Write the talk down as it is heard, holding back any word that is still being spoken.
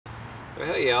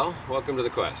Well, hey y'all, welcome to the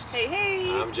Quest. Hey, hey.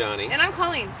 I'm Johnny. And I'm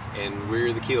Colleen. And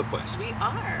we're the Keel Quest. We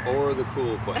are. Or the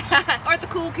Cool Quest. Or the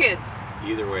cool kids.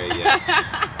 Either way, yes.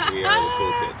 We are the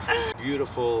cool kids.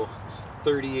 Beautiful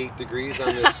 38 degrees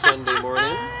on this Sunday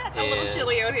morning. It's a little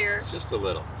chilly out here. Just a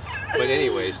little. But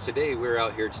anyways, today we're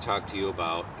out here to talk to you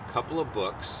about a couple of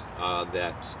books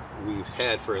that we've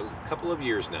had for a couple of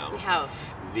years now. We have.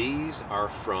 These are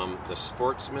from the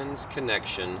Sportsman's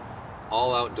Connection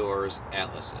All Outdoors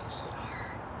Atlases.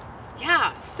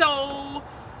 Yeah, so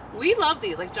we love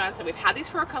these. Like John said, we've had these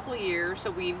for a couple of years,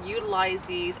 so we've utilized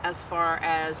these as far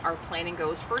as our planning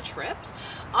goes for trips.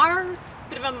 Our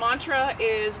bit of a mantra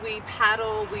is we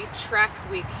paddle, we trek,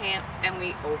 we camp, and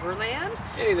we overland.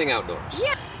 Anything outdoors.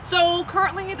 Yeah. So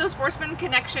currently the Sportsman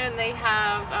Connection, they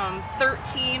have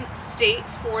 13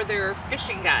 states for their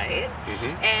fishing guides,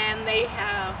 and they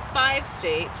have 5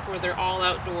 states for their all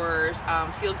outdoors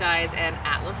field guides and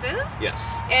atlases. Yes.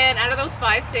 And out of those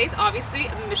 5 states, obviously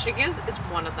Michigan is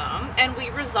one of them, and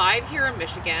we reside here in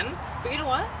Michigan. But you know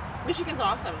what? Michigan's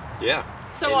awesome. Yeah.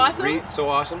 So awesome. So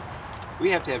awesome. We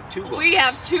have to have 2 books. We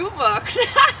have 2 books.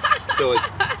 So it's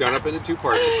done up into 2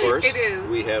 parts, of course. It is.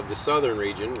 We have the southern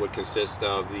region, would consist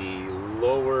of the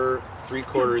lower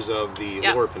 3/4 of the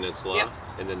lower peninsula,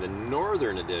 and then the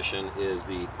northern edition is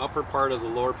the upper part of the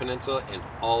lower peninsula and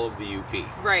all of the UP.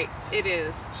 Right, it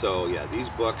is. So yeah, these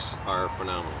books are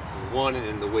phenomenal. One,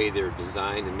 in the way they're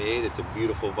designed and made, it's a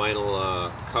beautiful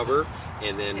vinyl cover,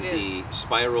 and then the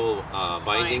spiral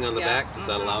binding on the back,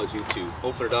 so that allows you to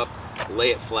open it up,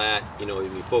 lay it flat, you know, when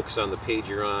you focus on the page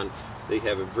you're on. They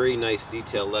have a very nice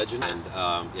detailed legend, and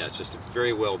yeah, it's just a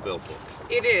very well built book.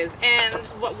 It is, and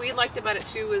what we liked about it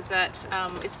too is that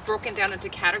it's broken down into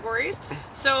categories.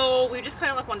 So we just kind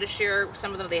of like wanted to share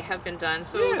some of them. They have been done.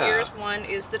 So here's one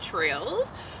is the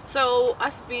trails. So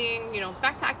us being, you know,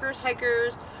 backpackers,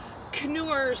 hikers,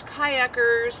 canoers,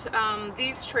 kayakers,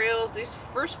 these trails, these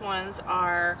first ones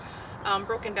are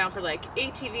broken down for like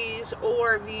ATVs,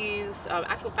 ORVs,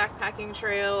 actual backpacking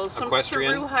trails, some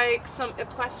through hikes, some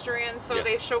equestrian. So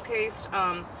they've showcased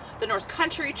the North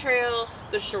Country Trail,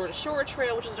 the Shore to Shore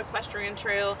Trail, which is an equestrian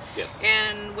trail. Yes.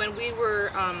 And when we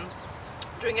were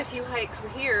doing a few hikes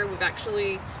here, we've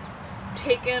actually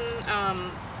taken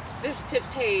this pit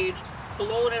page,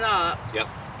 blown it up. Yep.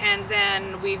 And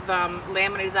then we've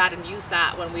laminated that and used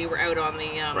that when we were out on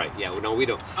the right. Yeah. No, we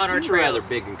don't. On our These trails. are rather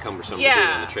big and cumbersome to be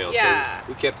on the trail, so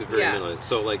we kept it very minimal.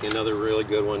 So, like another really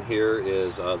good one here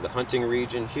is the hunting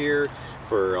region here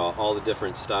for all the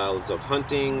different styles of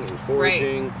hunting and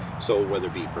foraging. So whether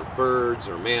it be for birds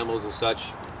or mammals and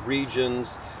such,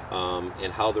 regions,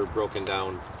 and how they're broken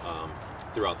down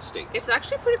throughout the states. It's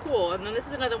actually pretty cool. And then this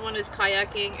is another one is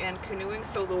kayaking and canoeing,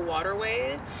 so the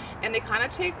waterways, and they kind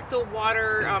of take the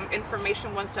water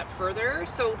information one step further.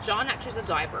 So John actually is a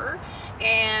diver,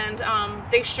 and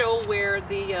they show where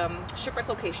the shipwreck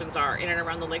locations are in and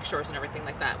around the lake shores and everything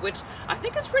like that, which I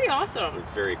think is pretty awesome.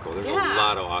 Very cool. There's a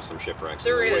lot of awesome shipwrecks.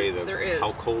 There is.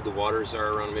 How cold the waters are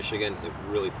around Michigan, it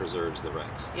really preserves the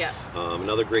wrecks. Yeah.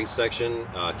 Another great section,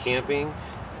 camping.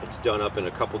 It's done up in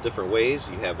a couple different ways.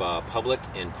 You have public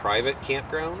and private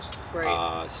campgrounds,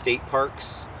 state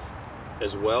parks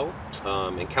as well,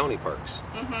 and county parks.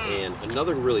 And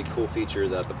another really cool feature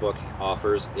that the book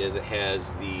offers is it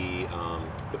has the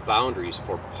boundaries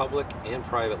for public and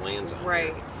private lands on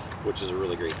there, which is a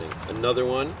really great thing. Another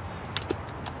one,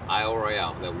 Isle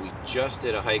Royale, that we just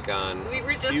did a hike on. We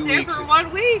were just there for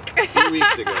 1 week. A few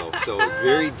weeks ago. So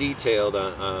very detailed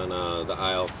on the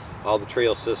Isle. All the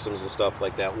trail systems and stuff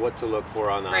like that, what to look for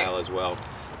on the Isle as well.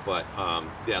 But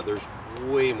yeah, there's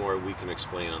way more we can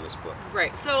explain on this book.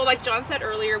 Right, so like John said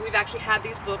earlier, we've actually had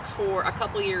these books for a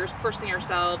couple of years, personally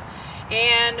ourselves,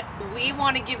 and we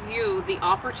want to give you the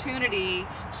opportunity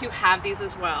to have these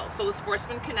as well. So the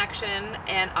Sportsman Connection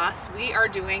and us, we are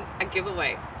doing a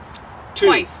giveaway. 2.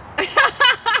 Twice.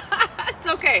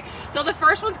 It's okay. So the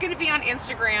first one's going to be on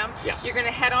Instagram. Yes. You're going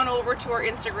to head on over to our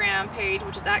Instagram page,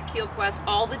 which is @KeelQuest.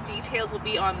 All the details will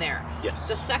be on there. Yes.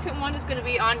 The second one is going to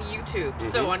be on YouTube.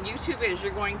 So on YouTube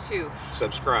you're going to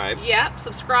subscribe. Yep.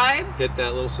 Subscribe. Hit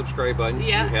that little subscribe button.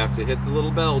 Yeah. You have to hit the little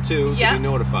bell too to be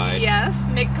notified. Yes.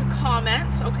 Make a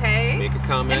comment. Okay. Make a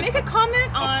comment. And make a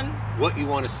comment on what you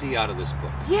want to see out of this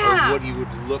book. Yeah. Or what you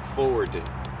would look forward to.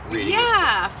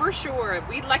 Yeah, for sure.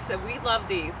 We like that. We love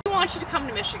these. We want you to come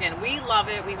to Michigan. We love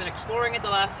it. We've been exploring it the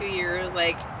last few years,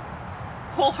 like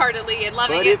wholeheartedly and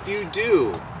loving it. But if you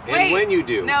do, And when you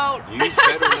do, no. you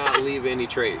better not leave any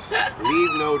trace. Leave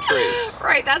no trace.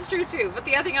 Right, that's true too. But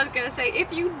the other thing I was going to say,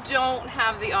 if you don't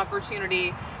have the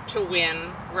opportunity to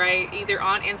win, right, either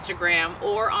on Instagram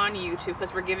or on YouTube,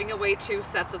 because we're giving away 2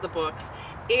 sets of the books,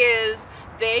 is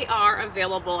they are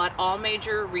available at all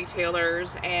major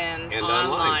retailers and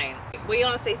online. We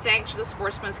want to say thanks to the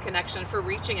Sportsman's Connection for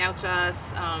reaching out to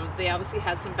us. They obviously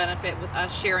had some benefit with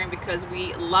us sharing because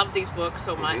we love these books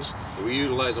so much. We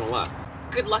utilize them a lot.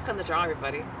 Good luck on the draw,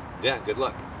 everybody. Yeah, good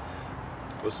luck.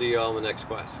 We'll see you all in the next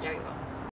quest. Yeah, you will.